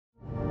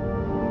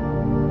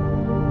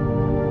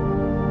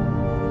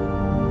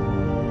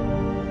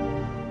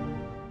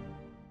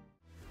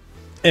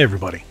Hey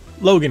everybody,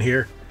 Logan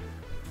here.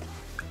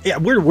 Yeah,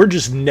 we're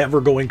just never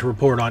going to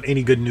report on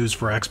any good news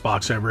for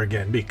Xbox ever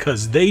again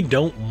because they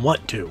don't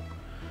want to.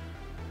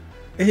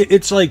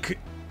 It's like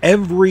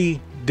every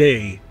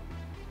day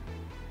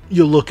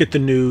you look at the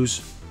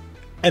news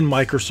and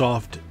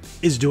Microsoft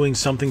is doing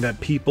something that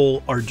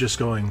people are just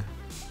going,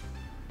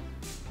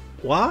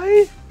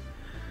 why?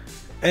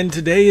 And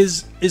today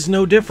is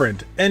no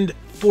different. And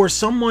for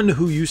someone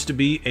who used to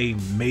be a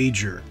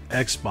major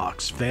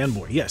Xbox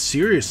fanboy, yeah,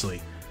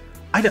 seriously,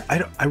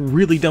 I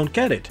really don't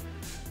get it.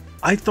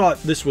 I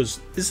thought this was,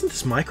 isn't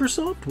this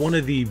Microsoft, one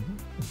of the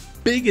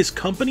biggest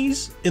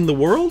companies in the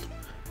world?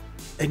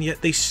 And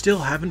yet they still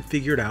haven't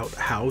figured out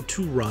how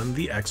to run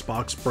the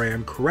Xbox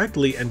brand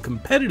correctly and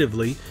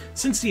competitively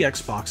since the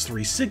Xbox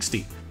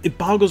 360. It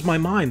boggles my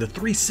mind. The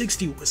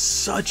 360 was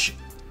such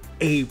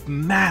a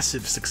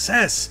massive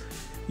success.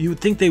 You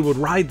would think they would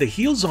ride the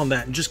heels on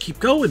that and just keep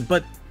going,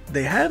 but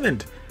they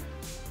haven't.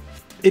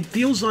 It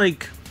feels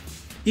like,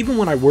 even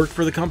when I worked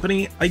for the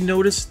company, I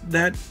noticed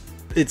that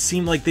it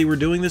seemed like they were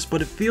doing this,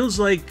 but it feels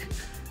like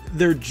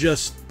they're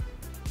just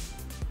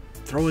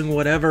throwing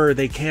whatever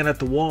they can at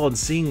the wall and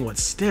seeing what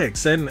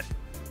sticks. And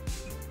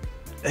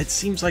it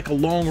seems like a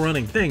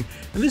long-running thing,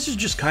 and this is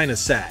just kind of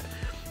sad.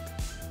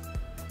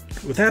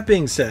 With that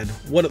being said,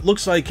 what it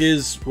looks like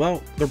is,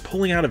 well, they're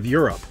pulling out of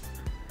Europe.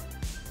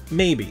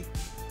 Maybe.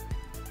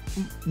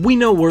 We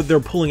know where they're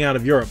pulling out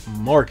of Europe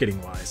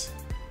marketing-wise.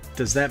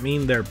 Does that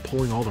mean they're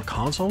pulling all the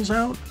consoles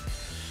out?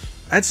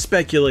 That's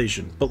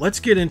speculation, but let's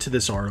get into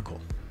this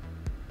article.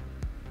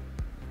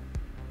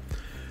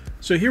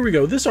 So here we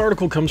go. This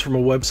article comes from a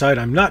website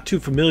I'm not too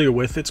familiar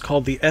with. It's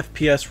called the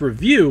FPS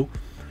Review.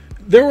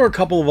 There were a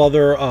couple of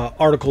other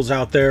articles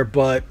out there,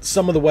 but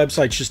some of the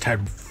websites just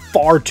had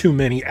far too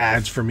many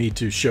ads for me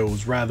to show. It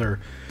was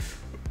rather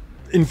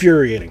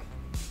infuriating.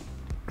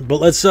 But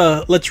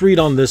let's read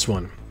on this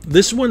one.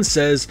 This one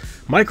says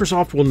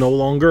Microsoft will no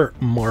longer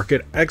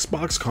market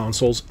Xbox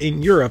consoles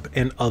in Europe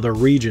and other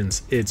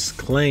regions, it's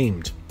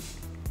claimed.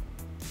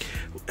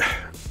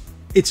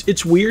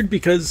 It's weird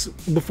because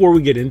before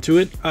we get into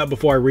it,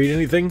 before I read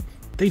anything,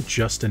 they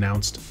just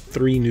announced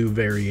 3 new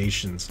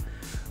variations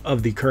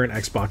of the current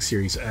Xbox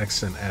Series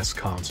X and S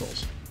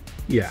consoles.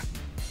 Yeah.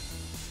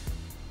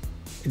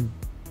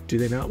 Do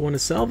they not want to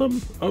sell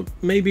them? Oh,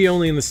 maybe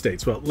only in the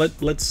States. Well,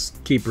 let's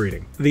keep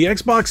reading. The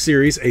Xbox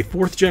Series, a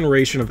 4th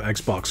generation of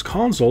Xbox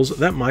consoles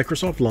that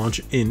Microsoft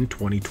launched in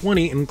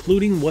 2020,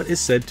 including what is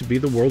said to be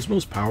the world's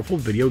most powerful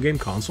video game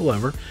console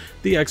ever,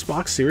 the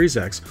Xbox Series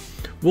X,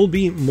 will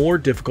be more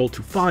difficult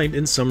to find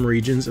in some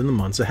regions in the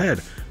months ahead,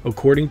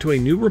 according to a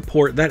new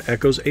report that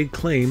echoes a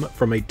claim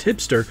from a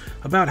tipster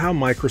about how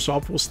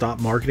Microsoft will stop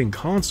marketing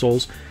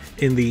consoles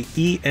in the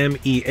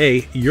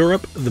EMEA,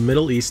 Europe, the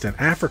Middle East, and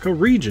Africa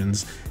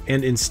regions,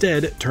 and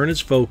instead turn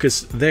its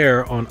focus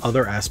there on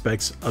other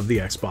aspects of the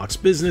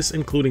Xbox business,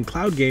 including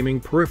cloud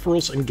gaming,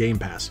 peripherals, and Game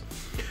Pass.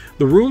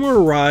 The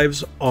rumor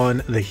arrives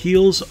on the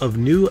heels of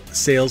new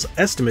sales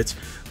estimates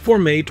for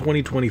May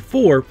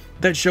 2024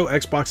 that show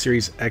Xbox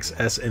Series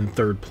XS in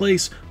 3rd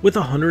place with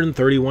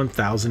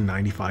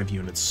 131,095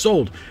 units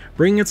sold,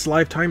 bringing its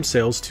lifetime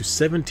sales to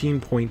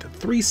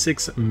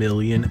 17.36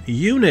 million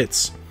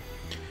units.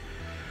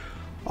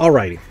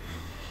 Alrighty,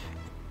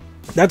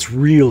 that's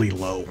really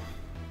low.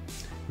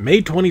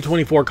 May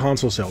 2024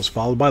 console sales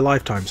followed by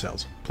lifetime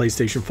sales.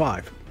 PlayStation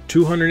 5,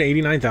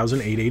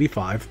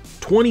 289,885,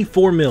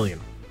 24 million.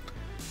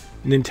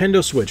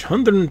 Nintendo Switch,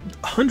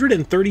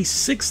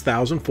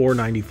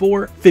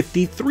 136,494,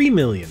 53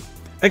 million.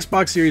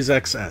 Xbox Series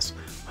XS,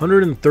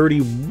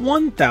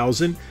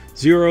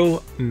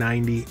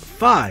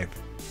 131,095,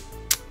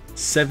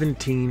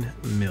 17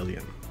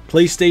 million.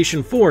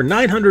 PlayStation 4,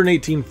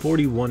 918,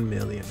 41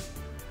 million.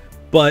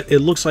 But it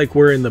looks like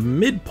we're in the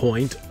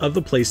midpoint of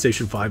the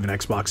PlayStation 5 and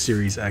Xbox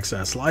Series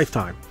XS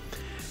lifetime.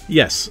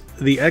 Yes,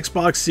 the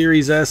Xbox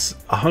Series S,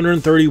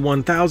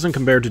 131,000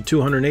 compared to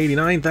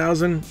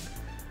 289,000.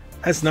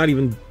 That's not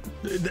even,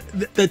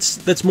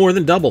 that's more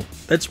than double.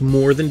 That's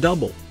more than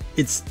double.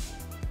 It's,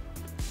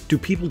 do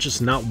people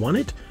just not want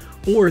it?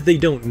 Or they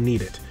don't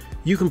need it?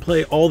 You can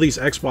play all these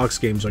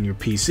Xbox games on your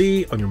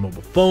PC, on your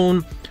mobile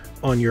phone,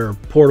 on your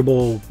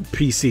portable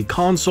PC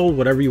console,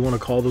 whatever you want to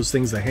call those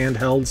things, the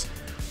handhelds,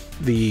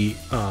 the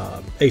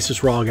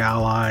Asus ROG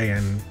Ally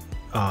and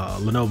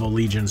Lenovo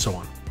Legion, so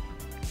on.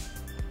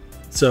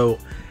 So,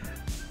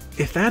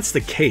 if that's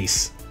the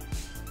case,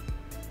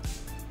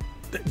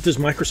 does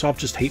Microsoft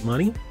just hate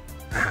money?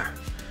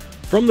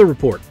 From the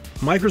report,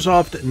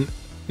 Microsoft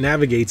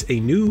navigates a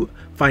new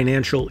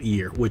financial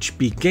year, which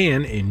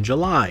began in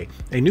July.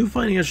 A new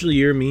financial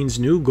year means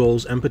new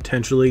goals and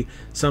potentially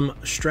some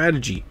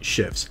strategy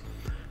shifts.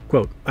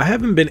 Quote, I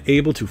haven't been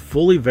able to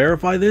fully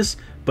verify this,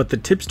 but the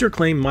tipster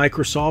claimed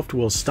Microsoft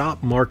will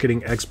stop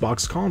marketing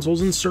Xbox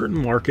consoles in certain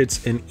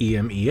markets in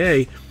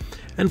EMEA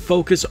and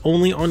focus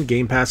only on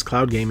Game Pass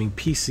cloud gaming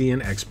PC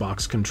and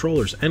Xbox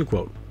controllers, end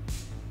quote.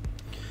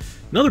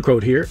 Another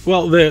quote here.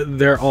 Well,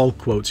 they're all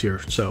quotes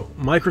here. So,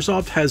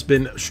 Microsoft has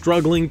been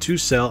struggling to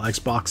sell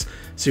Xbox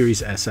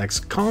Series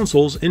SX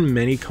consoles in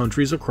many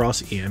countries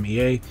across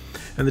EMEA,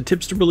 and the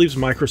tipster believes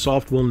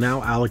Microsoft will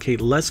now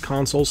allocate less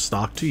console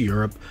stock to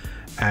Europe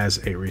as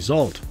a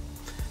result.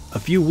 A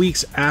few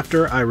weeks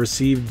after I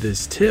received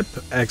this tip,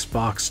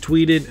 Xbox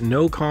tweeted,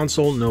 "No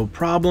console, no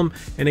problem,"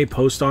 in a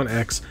post on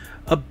X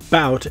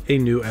about a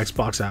new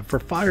Xbox app for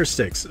Fire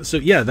Sticks. So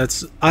yeah,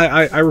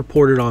 I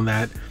reported on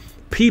that.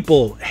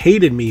 People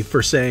hated me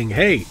for saying,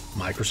 hey,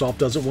 Microsoft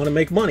doesn't want to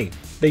make money.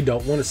 They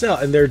don't want to sell.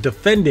 And they're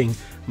defending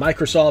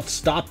Microsoft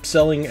stop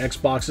selling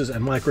Xboxes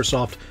and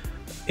Microsoft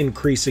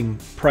increasing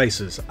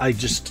prices. I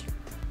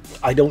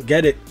don't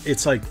get it.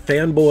 It's like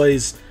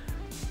fanboys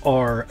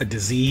are a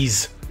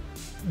disease.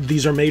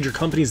 These are major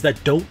companies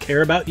that don't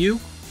care about you.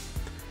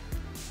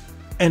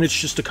 And it's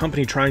just a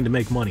company trying to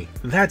make money.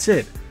 That's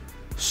it.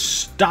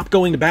 Stop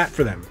going to bat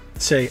for them.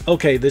 Say,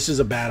 okay, this is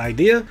a bad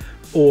idea.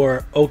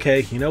 Or,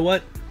 okay, you know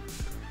what?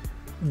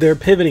 They're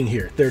pivoting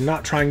here. They're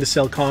not trying to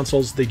sell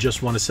consoles. They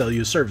just want to sell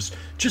you a service.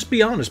 Just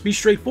be honest. Be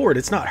straightforward.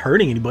 It's not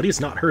hurting anybody.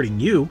 It's not hurting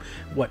you.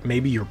 What,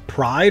 maybe your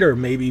pride, or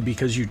maybe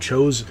because you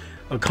chose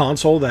a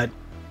console that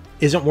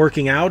isn't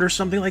working out or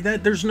something like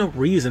that? There's no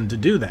reason to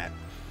do that.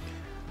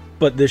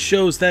 But this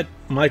shows that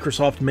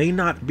Microsoft may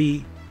not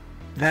be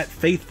that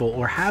faithful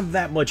or have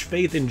that much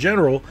faith in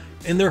general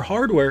in their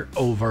hardware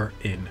over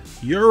in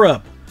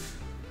Europe.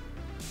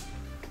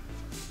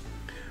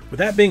 With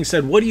that being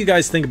said, what do you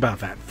guys think about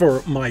that?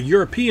 For my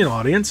European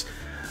audience,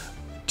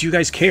 do you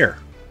guys care?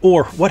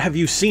 Or what have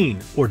you seen?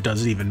 Or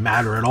does it even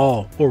matter at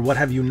all? Or what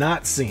have you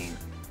not seen?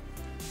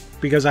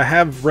 Because I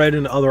have read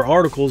in other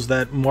articles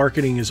that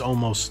marketing is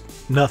almost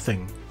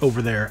nothing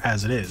over there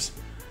as it is.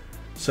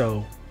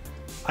 So,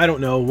 I don't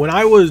know. When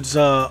I was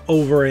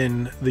over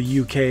in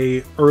the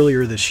UK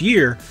earlier this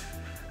year,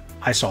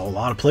 I saw a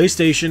lot of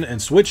PlayStation and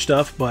Switch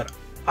stuff, but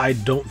I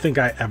don't think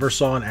I ever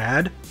saw an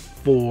ad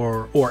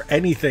for, or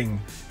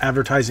anything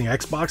advertising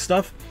Xbox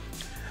stuff.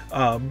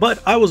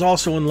 But I was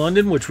also in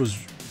London, which was,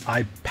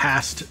 I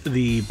passed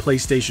the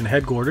PlayStation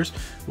headquarters,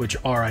 which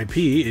RIP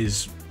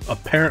is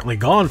apparently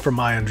gone from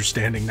my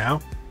understanding now.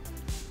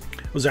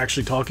 I was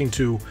actually talking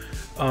to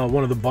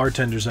one of the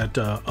bartenders at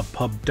a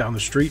pub down the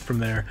street from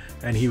there,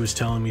 and he was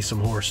telling me some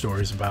horror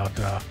stories about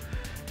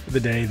the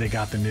day they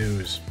got the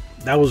news.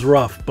 That was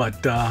rough, but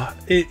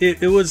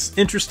it was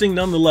interesting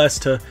nonetheless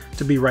to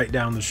be right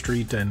down the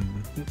street and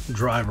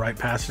drive right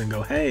past it and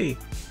go, hey,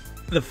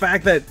 the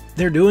fact that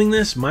they're doing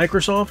this,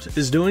 Microsoft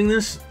is doing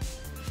this,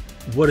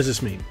 what does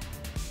this mean?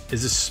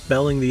 Is this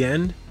spelling the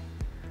end?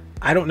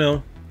 I don't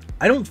know.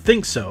 I don't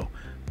think so,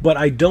 but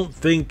I don't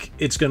think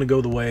it's going to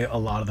go the way a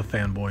lot of the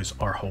fanboys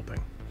are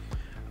hoping.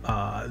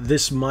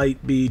 This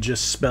might be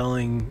just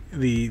spelling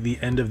the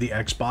end of the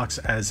Xbox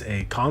as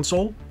a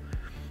console,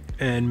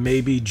 and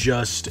maybe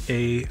just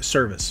a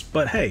service.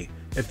 But hey,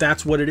 if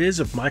that's what it is,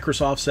 if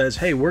Microsoft says,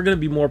 hey, we're going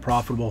to be more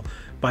profitable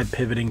by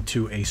pivoting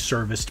to a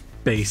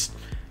service-based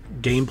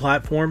game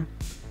platform,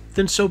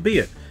 then so be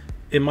it.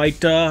 It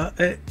might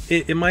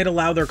it might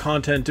allow their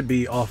content to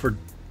be offered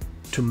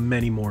to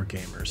many more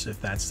gamers,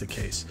 if that's the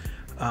case.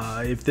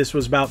 If this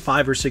was about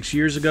 5 or 6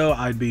 years ago,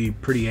 I'd be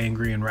pretty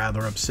angry and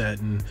rather upset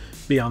and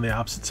be on the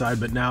opposite side.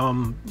 But now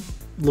I'm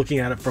looking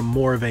at it from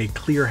more of a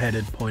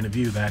clear-headed point of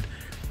view that,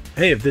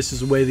 hey, if this is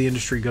the way the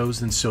industry goes,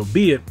 then so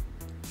be it.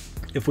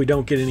 If we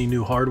don't get any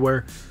new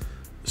hardware,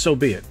 so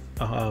be it.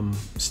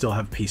 Still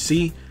have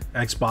PC.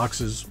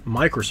 Xbox is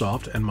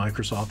Microsoft, and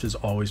Microsoft has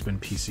always been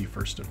PC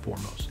first and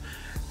foremost.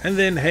 And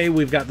then, hey,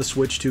 we've got the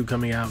Switch 2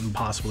 coming out and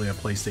possibly a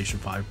PlayStation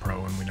 5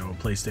 Pro, and we know a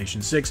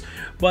PlayStation 6.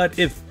 But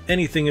if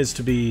anything is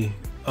to be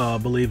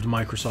believed,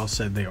 Microsoft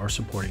said they are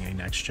supporting a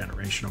next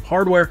generation of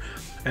hardware.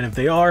 And if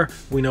they are,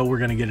 we know we're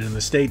going to get it in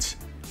the States.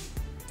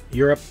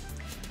 Europe,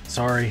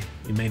 sorry,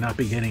 you may not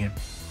be getting it.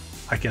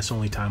 I guess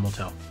only time will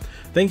tell.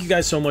 Thank you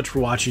guys so much for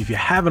watching. If you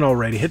haven't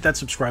already, hit that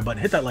subscribe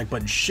button, hit that like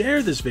button,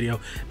 share this video.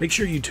 Make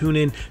sure you tune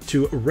in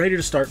to Ready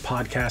to Start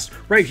podcast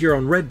right here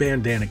on Red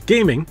Bandana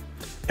Gaming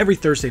every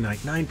Thursday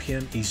night, 9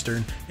 p.m.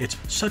 Eastern. It's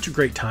such a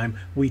great time.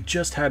 We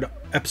just had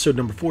episode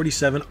number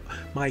 47,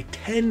 my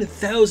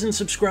 10,000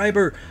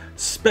 subscriber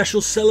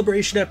special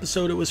celebration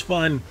episode. It was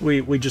fun.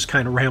 We just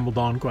kind of rambled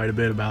on quite a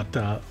bit about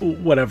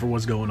whatever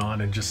was going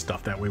on and just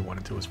stuff that we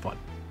wanted to. It was fun.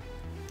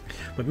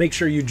 But make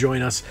sure you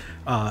join us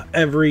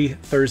every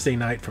Thursday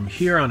night from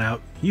here on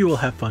out. You will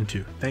have fun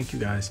too. Thank you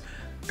guys.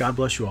 God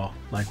bless you all.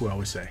 Like we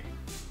always say,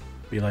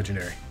 be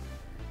legendary.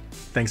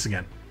 Thanks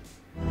again.